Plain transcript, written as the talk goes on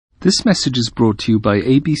This message is brought to you by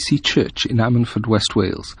ABC Church in Ammanford, West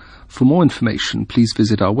Wales. For more information, please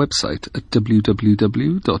visit our website at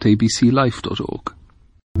www.abclife.org.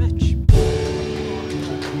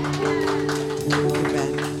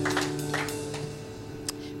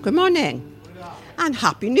 Good morning and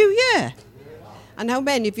Happy New Year. And how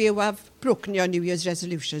many of you have broken your New Year's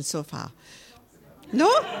resolution so far?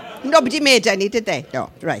 No? Nobody made any, did they?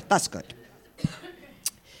 No, right, that's good.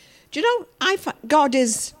 Do you know, God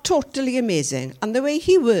is totally amazing, and the way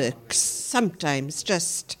he works sometimes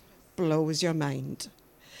just blows your mind.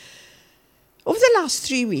 Over the last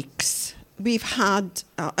 3 weeks, we've had,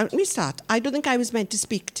 let me start. I don't think I was meant to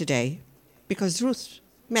speak today because Ruth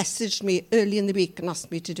messaged me early in the week and asked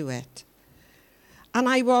me to do it. And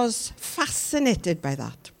I was fascinated by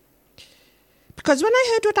that. Because when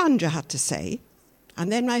I heard what Andrea had to say,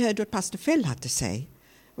 and then I heard what Pastor Phil had to say,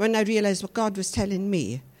 when I realised what God was telling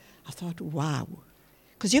me, I thought, wow.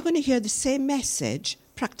 Because you're going to hear the same message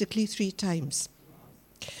practically 3 times.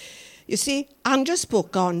 You see, Andrea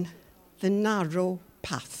spoke on the narrow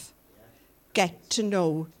path. Get to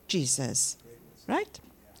know Jesus. Right?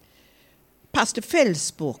 Pastor Phil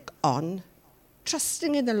spoke on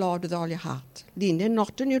trusting in the Lord with all your heart, leaning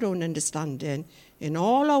not on your own understanding, in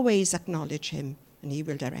all our ways acknowledge him, and he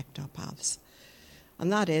will direct our paths.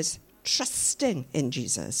 And that is trusting in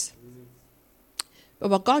Jesus. But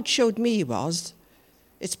what God showed me was,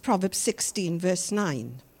 it's Proverbs 16, verse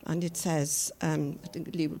 9, and it says, I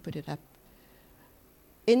think Lee will put it up.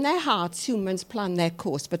 In their hearts, humans plan their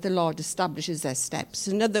course, but the Lord establishes their steps.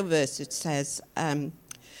 Another verse, it says, a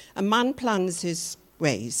man plans his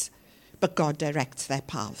ways, but God directs their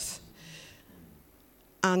path.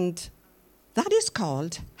 And that is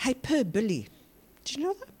called hyperbole. Do you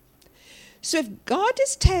know that? So if God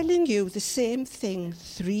is telling you the same thing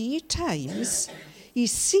 3 times, he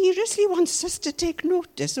seriously wants us to take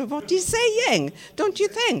notice of what he's saying, don't you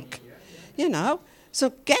think? You know,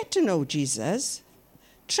 so get to know Jesus,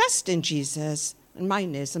 trust in Jesus, and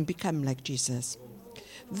mine is, and become like Jesus.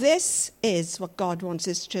 This is what God wants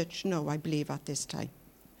his church to know, I believe, at this time.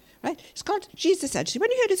 Right? It's called, Jesus said, see,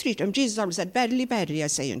 when you heard it 3 times, Jesus always said, verily, verily, I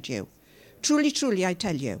say unto you. Truly, truly, I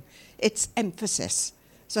tell you. It's emphasis.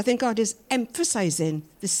 So I think God is emphasizing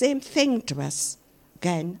the same thing to us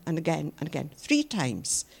again and again and again, 3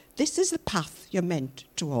 times. This is the path you're meant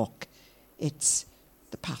to walk. It's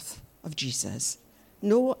the path of Jesus.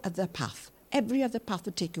 No other path. Every other path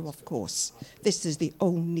will take you off course. This is the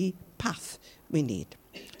only path we need.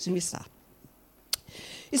 So let me start.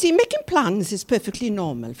 You see, making plans is perfectly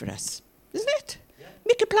normal for us, isn't it? Yeah.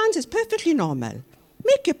 Making plans is perfectly normal.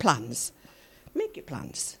 Make your plans. Make your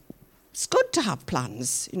plans. It's good to have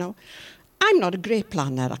plans, you know. I'm not a great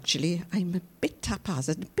planner, actually. I'm a bit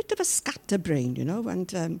haphazard, a bit of a scatterbrain, you know,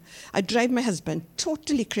 and I drive my husband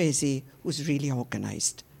totally crazy, who's really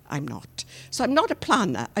organised. I'm not. So I'm not a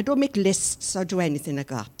planner. I don't make lists or do anything like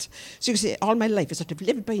that. So you see, all my life I sort of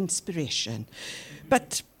lived by inspiration.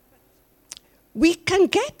 But we can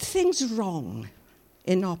get things wrong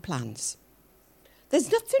in our plans.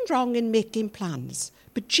 There's nothing wrong in making plans.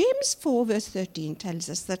 But James 4, verse 13 tells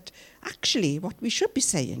us that actually what we should be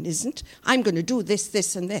saying isn't, I'm going to do this,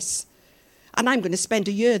 this, and this. And I'm going to spend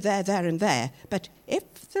a year there, there, and there. But if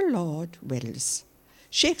the Lord wills.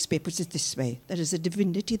 Shakespeare puts it this way, there is a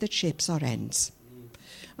divinity that shapes our ends.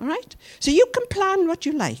 All right? So you can plan what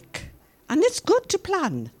you like. And it's good to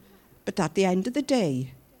plan. But at the end of the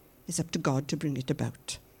day, it's up to God to bring it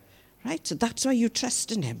about. Right? So that's why you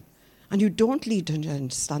trust in him. And you don't lead on your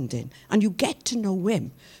understanding. And you get to know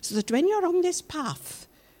him. So that when you're on this path,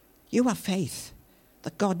 you have faith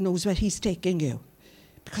that God knows where he's taking you.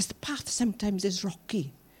 Because the path sometimes is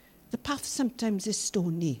rocky. The path sometimes is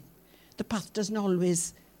stony. The path doesn't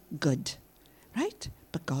always good. Right?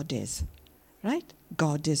 But God is. Right?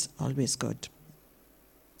 God is always good.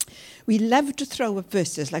 We love to throw up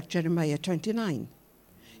verses like Jeremiah 29.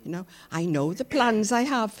 You know, I know the plans I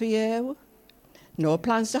have for you. No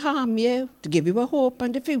plans to harm you, to give you a hope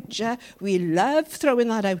and a future. We love throwing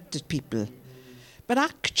that out at people. But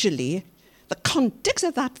actually, the context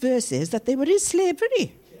of that verse is that they were in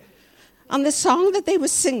slavery. And the song that they were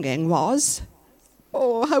singing was,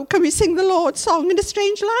 oh, how can we sing the Lord's song in a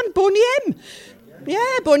strange land? Boney M.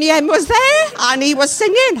 Yeah, Boney M was there, and he was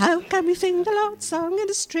singing, how can we sing the Lord's song in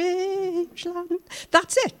a strange land?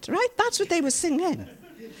 That's it, right? That's what they were singing.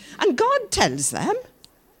 And God tells them,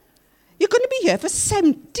 you're going to be here for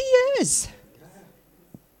 70 years.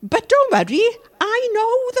 But don't worry, I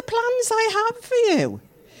know the plans I have for you.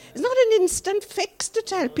 It's not an instant fix to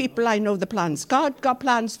tell people I know the plans. God got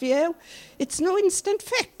plans for you. It's no instant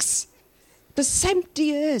fix. The 70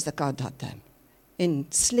 years that God had them in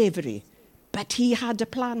slavery, but he had a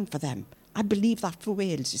plan for them. I believe that for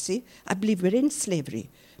Wales, you see. I believe we're in slavery,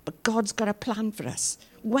 but God's got a plan for us.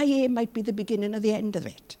 YA might be the beginning of the end of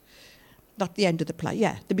it. Not the end of the plan.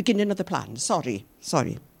 Yeah, the beginning of the plan. Sorry.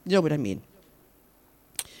 You know what I mean.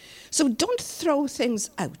 So don't throw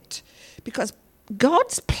things out, because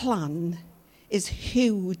God's plan is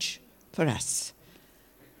huge for us.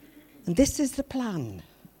 And this is the plan.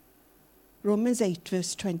 Romans 8,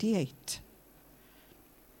 verse 28.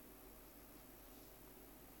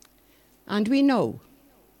 And we know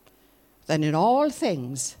that in all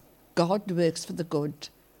things God works for the good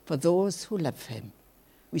for those who love him.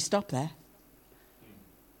 We stop there.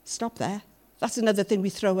 Stop there. That's another thing we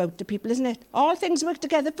throw out to people, isn't it? All things work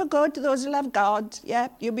together for good to those who love God. Yeah,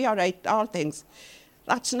 you'll be all right, all things.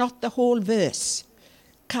 That's not the whole verse.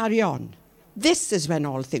 Carry on. This is when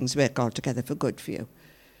all things work all together for good for you.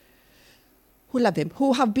 Who love him,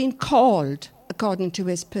 who have been called according to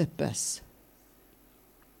his purpose.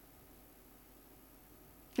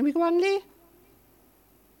 Can we go on, Lee?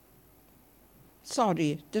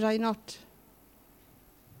 Sorry, did I not?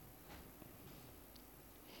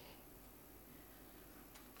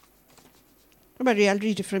 Mary, I'll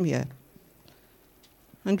read it from here.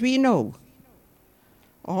 And we know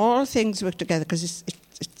all things work together, because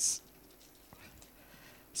it's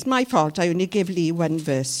my fault. I only gave Lee one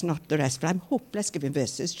verse, not the rest. But I'm hopeless giving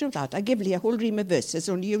verses. Do you know that? I give Lee a whole ream of verses,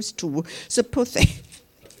 only use 2. So poor thing.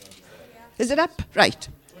 Is it up? Right.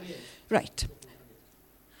 Right.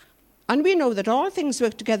 And we know that all things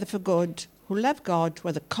work together for good, who love God, who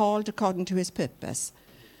are called according to his purpose.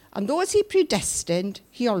 And those he predestined,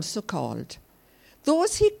 he also called.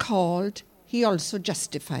 Those he called, he also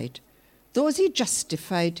justified. Those he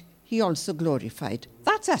justified, he also glorified.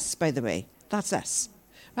 That's us, by the way. That's us.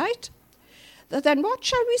 Right? Then what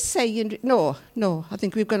shall we say? No, I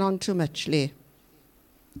think we've gone on too much, Lee.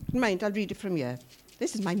 Never mind, I'll read it from here.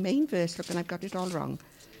 This is my main verse. Look, and I've got it all wrong.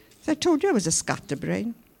 So I told you I was a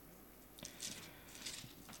scatterbrain.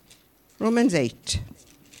 Romans 8,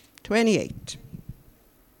 28.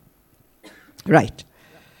 Right.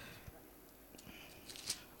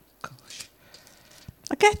 Gosh.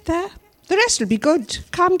 I get there. The rest will be good.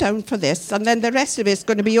 Calm down for this, and then the rest of it's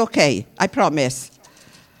going to be okay. I promise.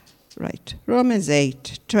 Right. Romans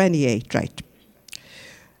 8, 28. Right.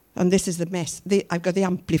 And this is the mess. I've got the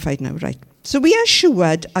Amplified now. Right. So we are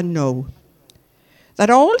assured and know that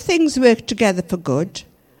all things work together for good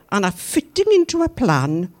and are fitting into a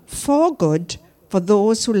plan for good for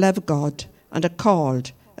those who love God and are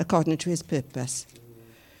called according to his purpose.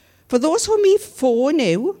 For those whom he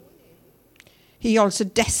foreknew, he also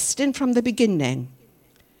destined from the beginning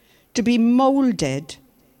to be moulded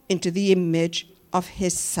into the image of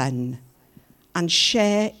his Son and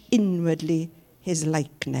share inwardly his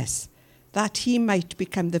likeness, that he might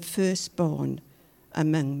become the firstborn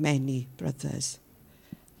among many brothers.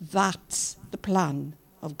 That's the plan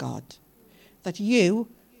of God, that you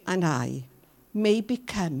and I may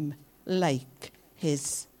become like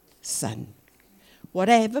his Son.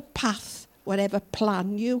 Whatever path, whatever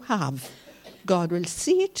plan you have, God will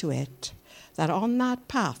see to it that on that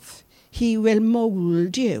path he will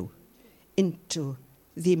mould you into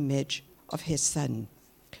the image of his Son.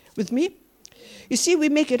 With me? You see, we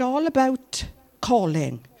make it all about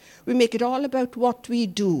calling. We make it all about what we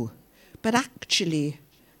do. But actually,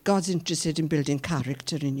 God's interested in building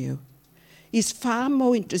character in you. He's far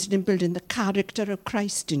more interested in building the character of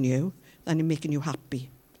Christ in you than in making you happy.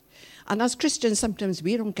 And as Christians, sometimes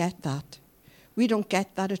we don't get that. We don't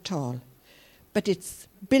get that at all. But it's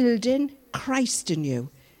building Christ in you.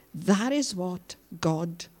 That is what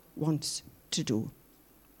God wants to do.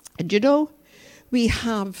 And you know, we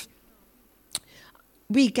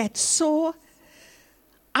get so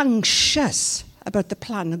anxious about the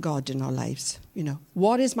plan of God in our lives. You know,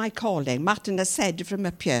 what is my calling? Martin has said from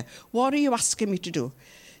up here, what are you asking me to do?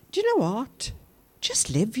 Do you know what? Just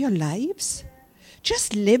live your lives.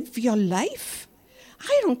 Just live your life.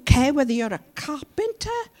 I don't care whether you're a carpenter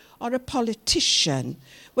or a politician,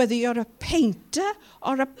 whether you're a painter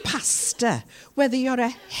or a pastor, whether you're a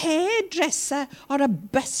hairdresser or a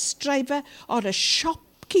bus driver or a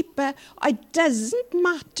shopkeeper. It doesn't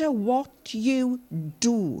matter what you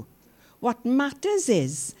do. What matters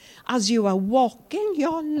is, as you are walking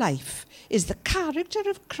your life, is the character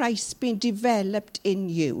of Christ being developed in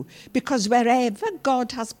you. Because wherever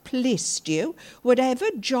God has placed you, whatever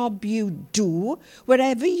job you do,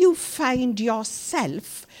 wherever you find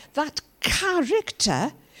yourself, that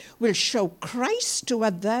character will show Christ to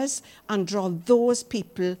others and draw those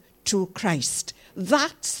people to Christ.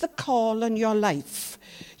 That's the call on your life.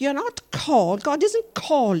 You're not called. God isn't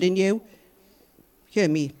calling you hear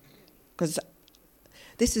me, because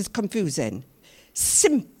this is confusing,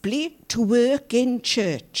 simply to work in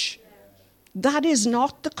church. That is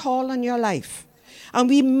not the call on your life. And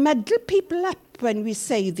we muddle people up when we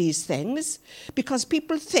say these things, because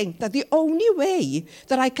people think that the only way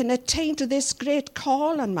that I can attain to this great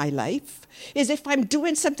call on my life is if I'm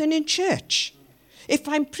doing something in church, if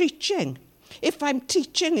I'm preaching, if I'm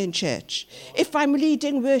teaching in church, if I'm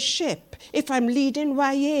leading worship, if I'm leading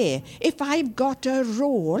YA, if I've got a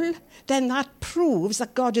role, then that proves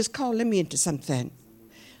that God is calling me into something.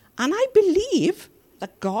 And I believe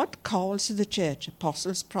that God calls to the church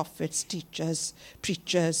apostles, prophets, teachers,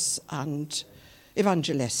 preachers, and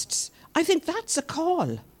evangelists. I think that's a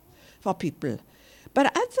call for people.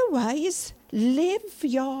 But otherwise, live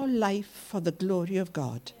your life for the glory of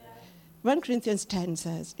God. 1 Corinthians 10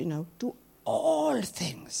 says, do all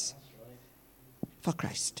things for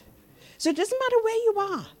Christ. So it doesn't matter where you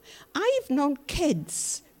are. I've known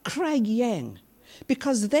kids crying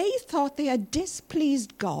because they thought they had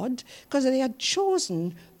displeased God because they had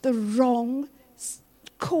chosen the wrong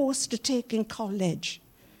course to take in college,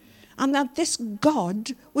 and that this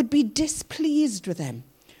God would be displeased with them.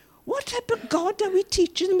 What type of God are we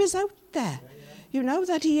teaching them is out there?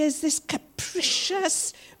 That he is this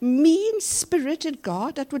capricious, mean-spirited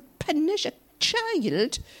God that would punish a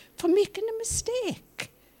child for making a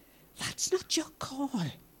mistake. That's not your call.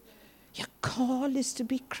 Your call is to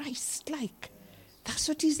be Christ-like. That's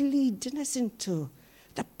what he's leading us into.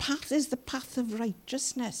 The path is the path of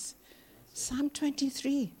righteousness. Psalm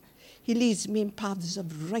 23. He leads me in paths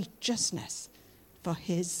of righteousness for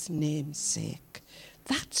his name's sake.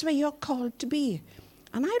 That's where you're called to be.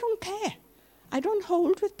 And I don't care. I don't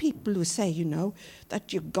hold with people who say,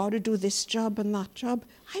 that you've got to do this job and that job.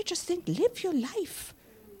 I just think live your life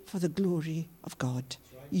for the glory of God.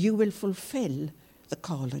 You will fulfill the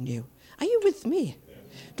call on you. Are you with me?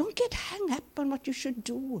 Don't get hung up on what you should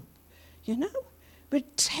do. We're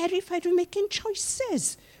terrified of making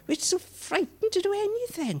choices. We're so frightened to do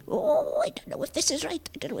anything. Oh, I don't know if this is right.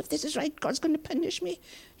 I don't know if this is right. God's going to punish me.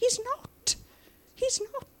 He's not. He's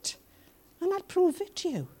not. And I'll prove it to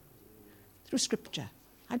you through Scripture.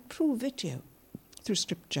 I'll prove it to you through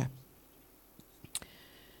Scripture.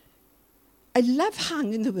 I love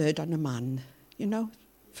hanging the word on a man,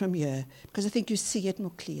 from here, because I think you see it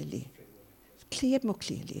more clearly. More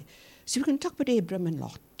clearly. So we're going to talk about Abraham and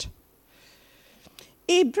Lot.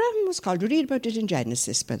 Abraham was called, we read about it in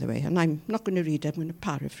Genesis, by the way, and I'm not going to read it, I'm going to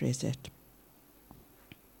paraphrase it.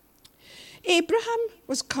 Abraham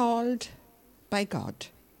was called by God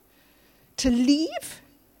to leave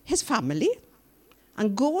his family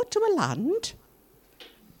and go to a land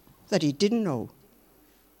that he didn't know.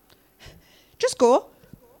 Just go.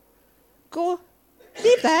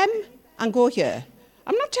 Leave them and go here.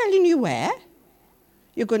 I'm not telling you where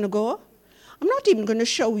you're going to go. I'm not even going to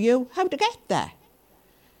show you how to get there.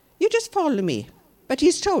 You just follow me. But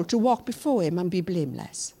he's told to walk before him and be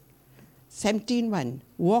blameless. 17:1,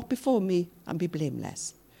 walk before me and be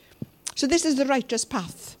blameless. So this is the righteous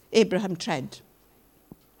path Abraham tread.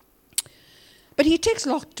 But he takes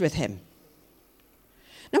Lot with him.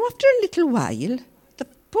 Now after a little while,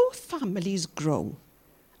 both families grow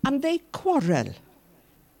and they quarrel.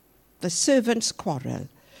 The servants quarrel.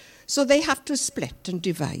 So they have to split and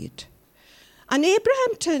divide. And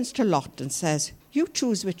Abraham turns to Lot and says, you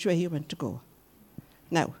choose which way you want to go.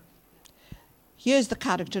 Now, here's the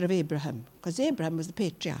character of Abraham, because Abraham was the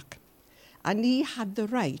patriarch. And he had the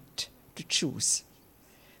right to choose.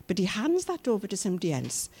 But he hands that over to somebody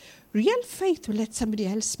else. Real faith will let somebody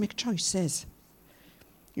else make choices,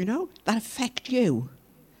 that affect you.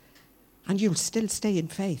 And you'll still stay in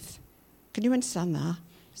faith. Can you understand that?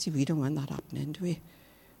 See, we don't want that happening, do we?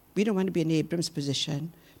 We don't want to be in Abraham's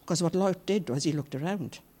position, because what Lot did was he looked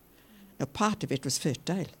around. Now, part of it was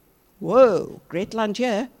fertile. Whoa, great land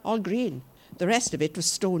here, all green. The rest of it was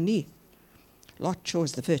stony. Lot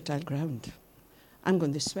chose the fertile ground. I'm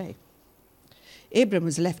going this way. Abraham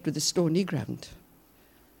was left with the stony ground.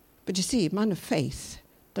 But you see, man of faith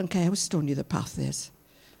don't care how stony the path is.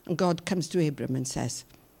 And God comes to Abraham and says,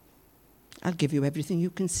 I'll give you everything you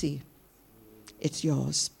can see. It's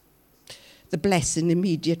yours. The blessing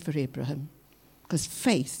immediate for Abraham, because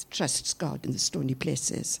faith trusts God in the stony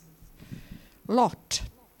places. Lot.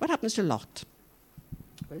 What happens to Lot?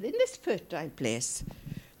 Well, in this fertile place,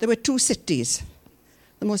 there were two cities,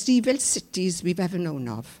 the most evil cities we've ever known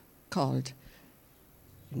of, called,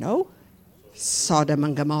 Sodom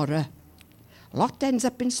and Gomorrah. Lot ends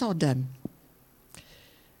up in Sodom.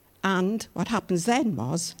 And what happens then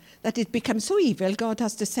was that it becomes so evil, God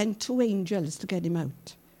has to send 2 angels to get him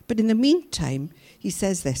out. But in the meantime, he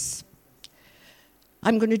says this,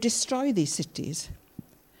 I'm going to destroy these cities.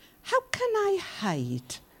 How can I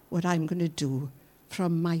hide what I'm going to do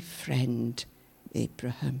from my friend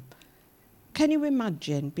Abraham? Can you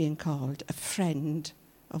imagine being called a friend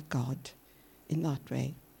of God in that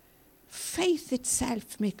way? Faith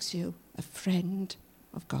itself makes you a friend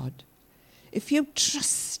of God. If you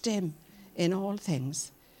trust him in all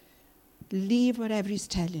things, leave whatever he's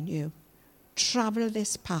telling you, travel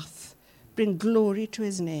this path, bring glory to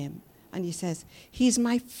his name. And he says, he's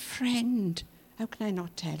my friend. How can I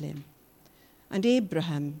not tell him? And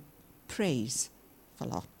Abraham prays for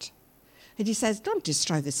Lot. And he says, don't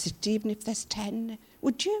destroy the city even if there's 10,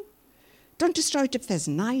 would you? Don't destroy it if there's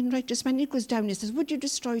 9 righteous men. He goes down and he says, would you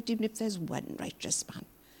destroy it even if there's 1 righteous man?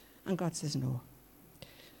 And God says no.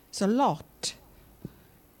 So Lot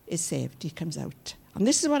is saved. He comes out. And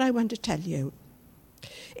this is what I want to tell you.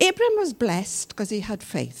 Abraham was blessed because he had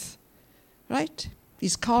faith, right?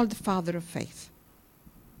 He's called the father of faith.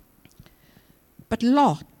 But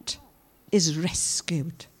Lot is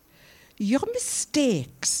rescued. Your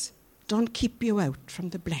mistakes don't keep you out from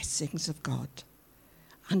the blessings of God.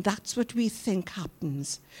 And that's what we think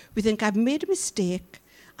happens. We think, I've made a mistake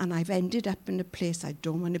and I've ended up in a place I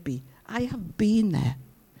don't want to be. I have been there.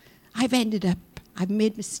 I've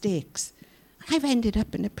made mistakes. I've ended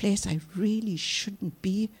up in a place I really shouldn't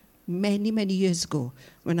be many, many years ago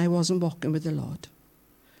when I wasn't walking with the Lord.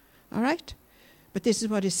 All right? But this is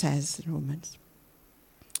what it says in Romans.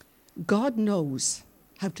 God knows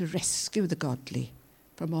how to rescue the godly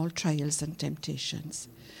from all trials and temptations.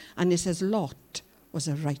 And it says Lot was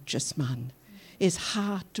a righteous man. His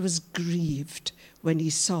heart was grieved when he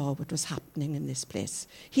saw what was happening in this place.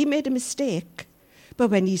 He made a mistake, but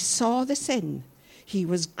when he saw the sin, he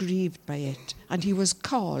was grieved by it, and he was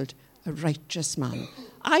called a righteous man.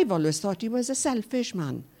 I've always thought he was a selfish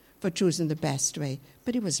man for choosing the best way,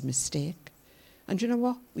 but it was a mistake. And you know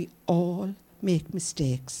what? We all make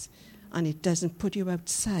mistakes, and it doesn't put you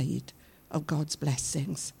outside of God's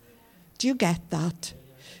blessings. Do you get that?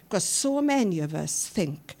 Because so many of us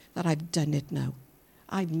think that I've done it now.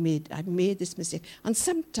 I've made this mistake. And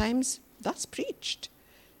sometimes that's preached.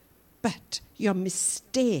 But your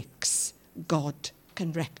mistakes, God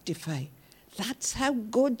can rectify. That's how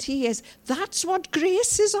good he is. That's what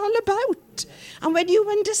grace is all about. And when you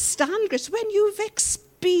understand grace, when you've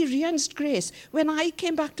experienced grace, when I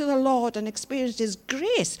came back to the Lord and experienced his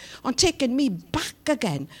grace on taking me back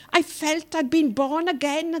again, I felt I'd been born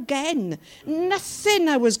again.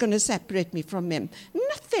 Nothing was going to separate me from him.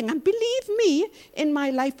 Nothing. And believe me, in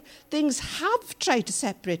my life, things have tried to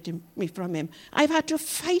separate me from him. I've had to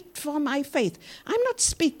fight for my faith. I'm not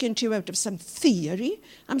speaking to you out of some theory.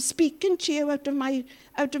 I'm speaking to you out of my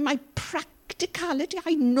practicality.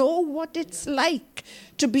 I know what it's like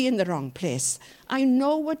to be in the wrong place. I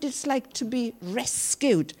know what it's like to be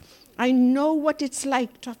rescued. I know what it's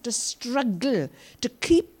like to have to struggle to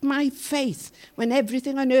keep my faith when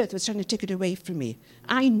everything on earth was trying to take it away from me.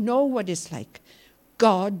 I know what it's like.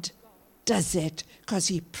 God does it because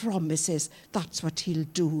he promises that's what he'll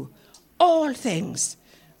do. All things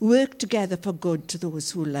work together for good to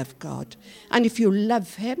those who love God. And if you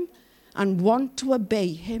love him and want to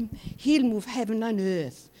obey him, he'll move heaven and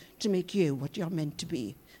earth to make you what you're meant to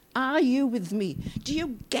be. Are you with me? Do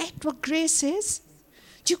you get what grace is?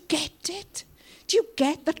 Do you get it? Do you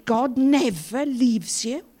get that God never leaves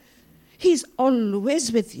you? He's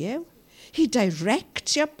always with you. He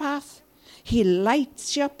directs your path. He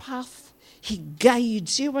lights your path. He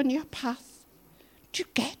guides you on your path. Do you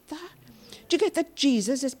get that? Do you get that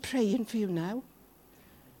Jesus is praying for you now?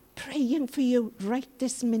 Praying for you right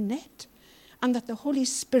this minute, and that the Holy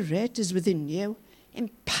Spirit is within you,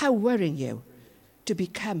 empowering you to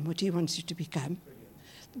become what he wants you to become.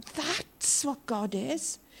 That's what God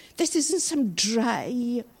is. This isn't some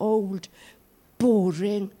dry, old,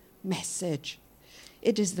 boring message.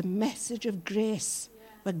 It is the message of grace,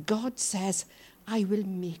 where God says, I will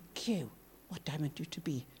make you what I want you to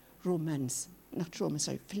be. Philippians,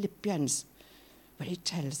 where he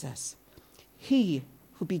tells us, he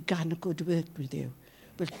who began a good work with you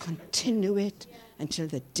will continue it until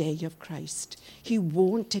the day of Christ. He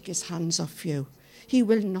won't take his hands off you. He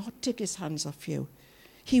will not take his hands off you.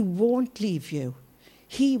 He won't leave you.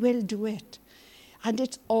 He will do it. And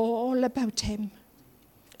it's all about him.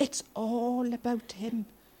 It's all about him.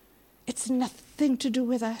 It's nothing to do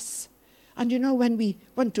with us. And you know, when we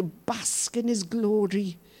want to bask in his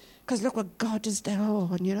glory, because look what God has done,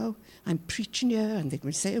 and you know, I'm preaching here, and they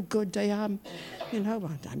can say how good I am, you know,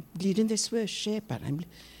 and I'm leading this worship, and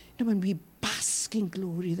when we bask in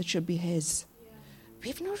glory that should be his, we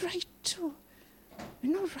have no right to.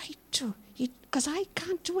 We've no right to. Because I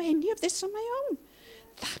can't do any of this on my own.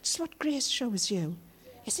 That's what grace shows you.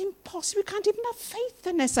 It's impossible. You can't even have faith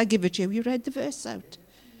unless I give it to you. You read the verse out.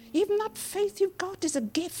 Even that faith you've got is a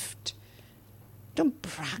gift. Don't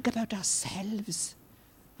brag about ourselves.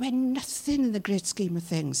 We're nothing in the great scheme of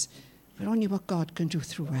things. We're only what God can do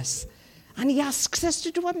through us. And he asks us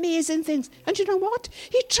to do amazing things. And you know what?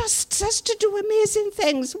 He trusts us to do amazing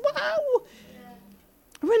things. Wow!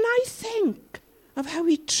 When I think of how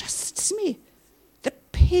he trusts me, the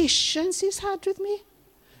patience he's had with me,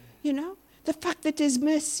 you know, the fact that his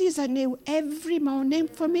mercies are new every morning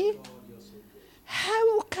for me,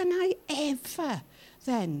 how can I ever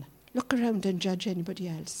then look around and judge anybody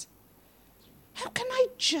else? How can I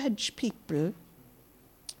judge people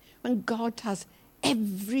when God has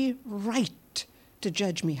every right to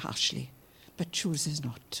judge me harshly, but chooses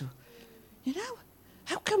not to? You know?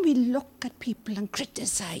 How can we look at people and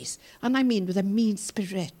criticize? And I mean with a mean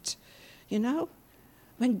spirit, you know?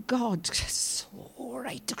 When God's so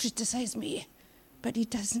right to criticize me, but he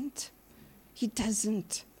doesn't. He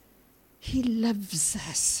doesn't. He loves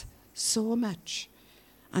us so much.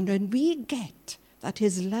 And when we get that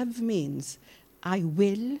his love means, I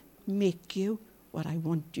will make you what I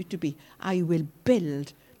want you to be. I will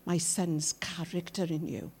build my son's character in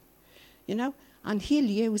you. You know? And he'll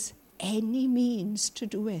use any means to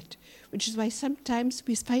do it. Which is why sometimes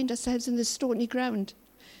we find ourselves in the stony ground,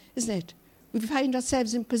 isn't it? We find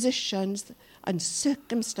ourselves in positions and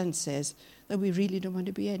circumstances that we really don't want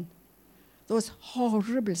to be in. Those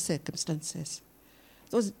horrible circumstances.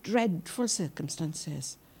 Those dreadful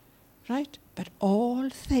circumstances. Right? But all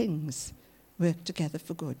things work together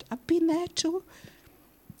for good. I've been there too.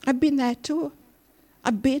 I've been there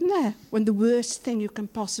when the worst thing you can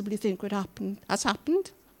possibly think would happen has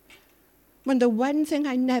happened. When the one thing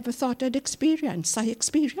I never thought I'd experience, I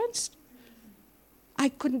experienced. I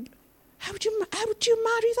couldn't. How do you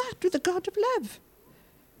marry that with the God of love?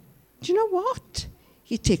 Do you know what?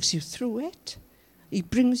 He takes you through it. He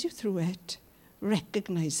brings you through it,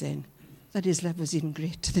 recognizing that his love was even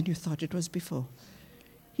greater than you thought it was before.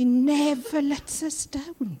 He never lets us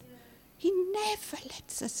down. He never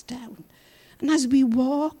lets us down. And as we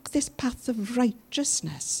walk this path of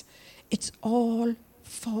righteousness, it's all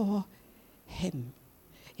for him.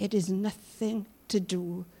 It is nothing to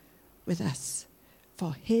do with us.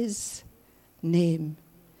 For his name's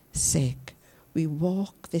sake, we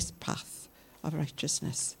walk this path of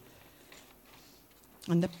righteousness.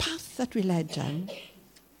 And the path that we led down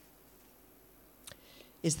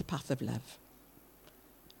is the path of love.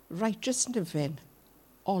 Righteous living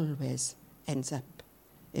always ends up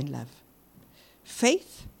in love.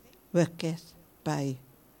 Faith worketh by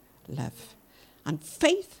love. And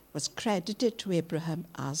faith was credited to Abraham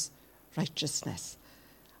as righteousness.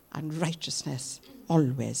 And righteousness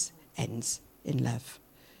always ends in love.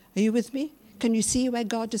 Are you with me? Can you see where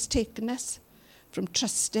God has taken us? From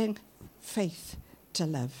trusting faith to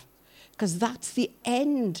love. Because that's the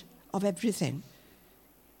end of everything,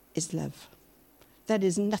 is love. There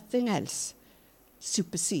is nothing else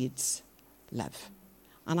supersedes love.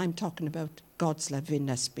 And I'm talking about God's love in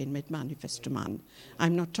us being made manifest to man.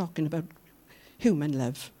 I'm not talking about human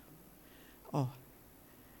love. Oh,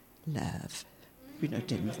 love. We're not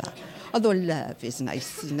doing that. Although love is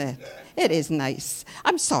nice, isn't it? It is nice.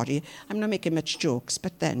 I'm sorry, I'm not making much jokes,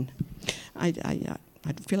 but then I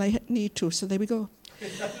feel I need to, so there we go.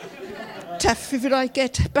 Tough if you like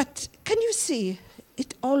it. But can you see,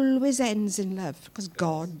 it always ends in love, because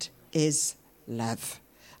God is love.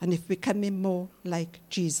 And if we come in more like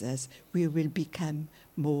Jesus, we will become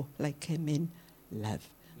more like him in love.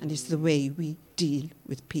 And it's the way we deal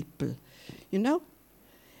with people, you know?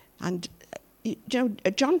 And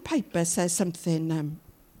John Piper says something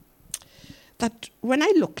that when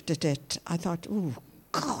I looked at it, I thought, oh,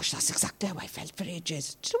 gosh, that's exactly how I felt for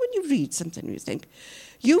ages. So when you read something, you think,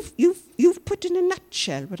 you've put in a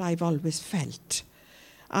nutshell what I've always felt.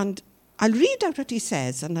 And I'll read out what he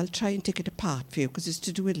says, and I'll try and take it apart for you, because it's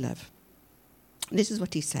to do with love. And this is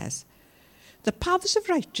what he says. The paths of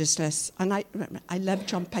righteousness, and I love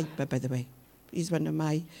John Piper, by the way. He's one of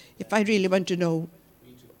my, if I really want to know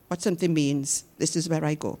what something means, this is where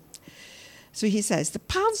I go. So he says, the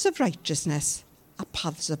paths of righteousness are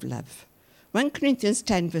paths of love. 1 Corinthians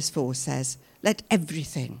 10 verse 4 says, let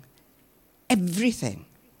everything,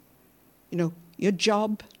 you know, your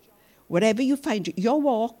job, wherever you find your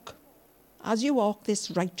walk, as you walk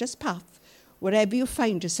this righteous path, wherever you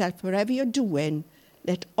find yourself, wherever you're doing,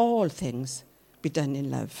 let all things be done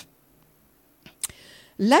in love.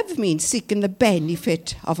 Love means seeking the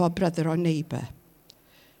benefit of our brother or neighbour.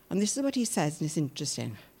 And this is what he says, and it's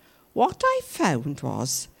interesting. What I found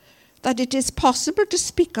was that it is possible to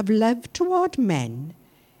speak of love toward men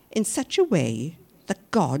in such a way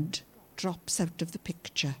that God drops out of the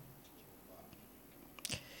picture.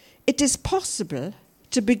 It is possible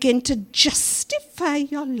to begin to justify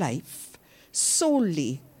your life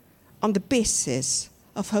solely on the basis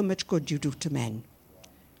of how much good you do to men.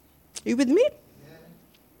 Are you with me?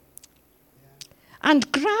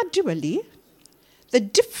 And gradually, the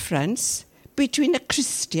difference between a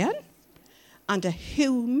Christian and a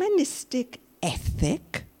humanistic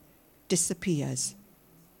ethic disappears.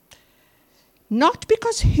 Not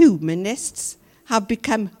because humanists have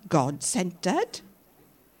become God-centered,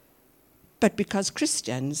 but because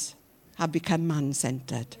Christians have become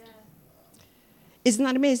man-centered. Isn't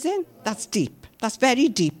that amazing? That's deep. That's very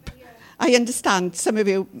deep. I understand some of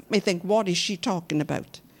you may think, what is she talking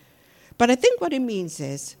about? But I think what it means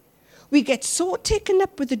is we get so taken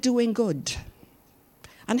up with the doing good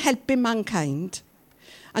and helping mankind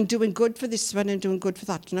and doing good for this one and doing good for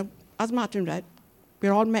that. Now, as Martin read,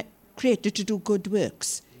 we're all created to do good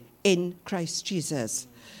works in Christ Jesus,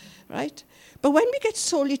 right? But when we get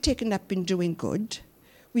solely taken up in doing good,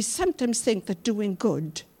 we sometimes think that doing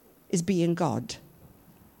good is being God,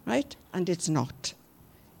 right? And it's not.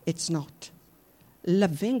 It's not.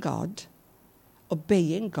 Loving God,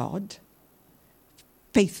 obeying God,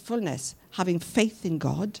 faithfulness, having faith in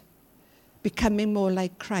God, becoming more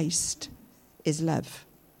like Christ is love.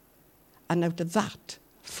 And out of that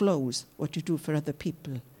flows what you do for other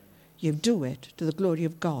people. You do it to the glory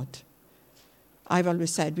of God. I've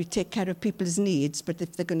always said we take care of people's needs, but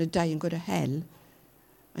if they're going to die and go to hell,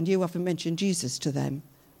 and you haven't mentioned Jesus to them,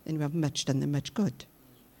 then you haven't much done them much good.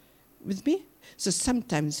 With me? So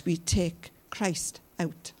sometimes we take Christ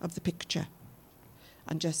out of the picture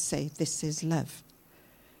and just say, this is love.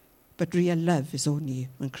 But real love is only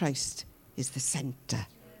when Christ is the centre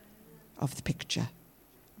of the picture.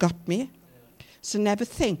 Got me? So never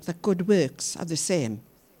think that good works are the same.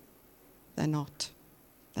 They're not.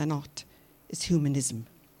 They're not. It's humanism.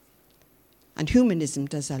 And humanism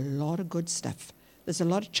does a lot of good stuff. There's a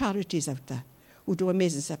lot of charities out there who do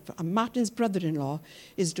amazing stuff. And Martin's brother-in-law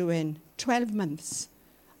is doing 12 months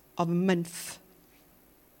of a month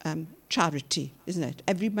charity, isn't it?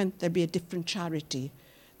 Every month there'll be a different charity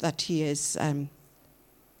that he is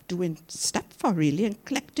doing stuff for, really, and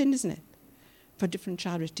collecting, isn't it? For different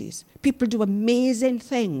charities. People do amazing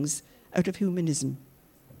things out of humanism.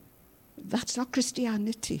 That's not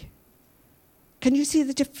Christianity. Can you see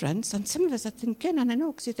the difference? And some of us are thinking, and I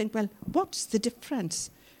know, because you think, well, what's the difference?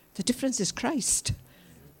 The difference is Christ.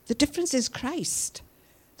 The difference is Christ.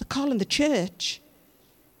 The call in the church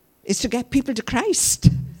is to get people to Christ.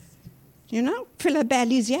 You know, fill their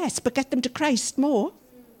bellies, yes, but get them to Christ more.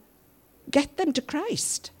 Get them to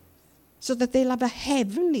Christ so that they'll have a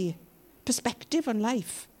heavenly perspective on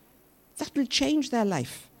life. That will change their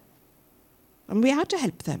life. And we are to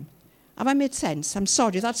help them. Have I made sense? I'm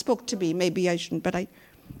sorry, that spoke to me. Maybe I shouldn't, but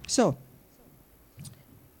So,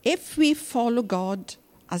 if we follow God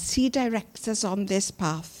as he directs us on this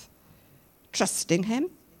path, trusting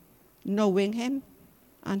him, knowing him,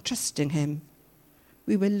 and trusting him,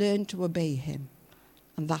 we will learn to obey him.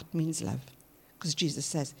 And that means love. Because Jesus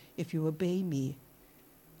says, if you obey me,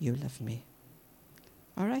 you love me.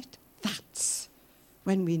 All right? That's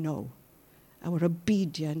when we know our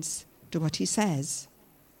obedience to what he says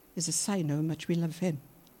is a sign of how much we love him.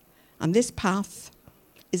 And this path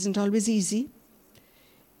isn't always easy,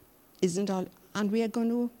 and we are going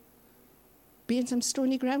to be in some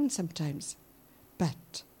stony ground sometimes.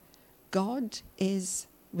 But God is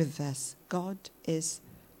with us. God is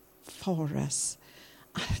for us.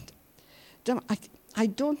 And I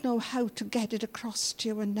don't know how to get it across to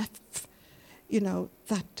you enough,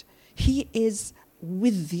 that he is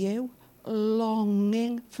with you,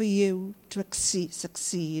 longing for you to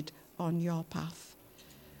succeed on your path.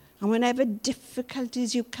 And whenever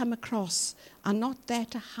difficulties you come across are not there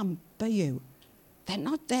to hamper you, they're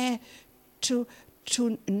not there to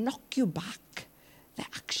knock you back, they're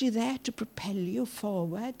actually there to propel you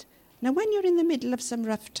forward. Now, when you're in the middle of some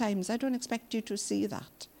rough times, I don't expect you to see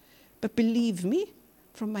that. But believe me,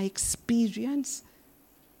 from my experience,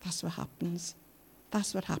 that's what happens.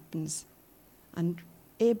 That's what happens. And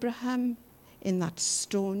Abraham, in that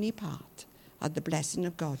stony part, had the blessing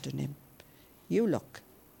of God on him. You look.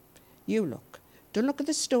 Don't look at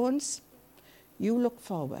the stones. You look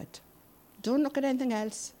forward. Don't look at anything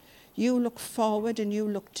else. You look forward and you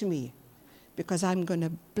look to me. Because I'm going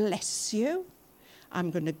to bless you.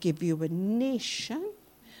 I'm going to give you a nation.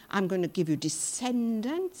 I'm going to give you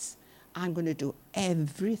descendants. I'm going to do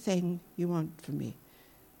everything you want from me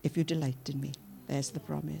if you delight in me. There's the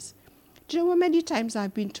promise. Do you know how many times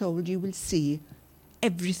I've been told you will see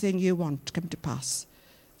everything you want come to pass?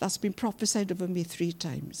 That's been prophesied over me 3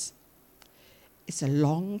 times. It's a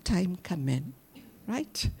long time coming,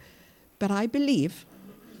 right? But I believe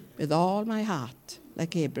with all my heart,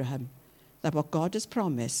 like Abraham, that what God has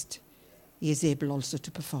promised, he is able also to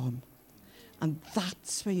perform. And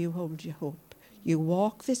that's where you hold your hope. You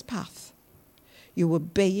walk this path. You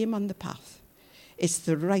obey him on the path. It's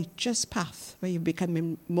the righteous path where you're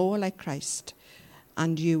becoming more like Christ.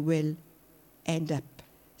 And you will end up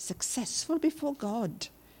successful before God.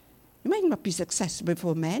 You might not be successful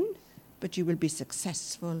before men, but you will be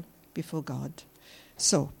successful before God.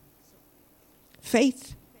 So,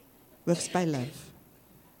 faith works by love.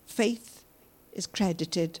 Faith is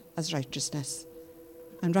credited as righteousness,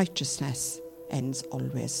 and righteousness ends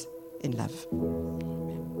always in love.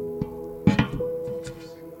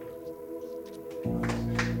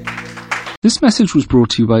 This message was brought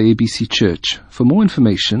to you by ABC Church. For more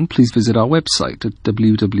information, please visit our website at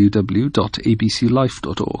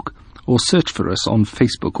www.abclife.org or search for us on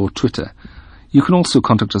Facebook or Twitter. You can also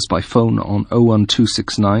contact us by phone on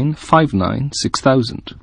 01269 59 6000.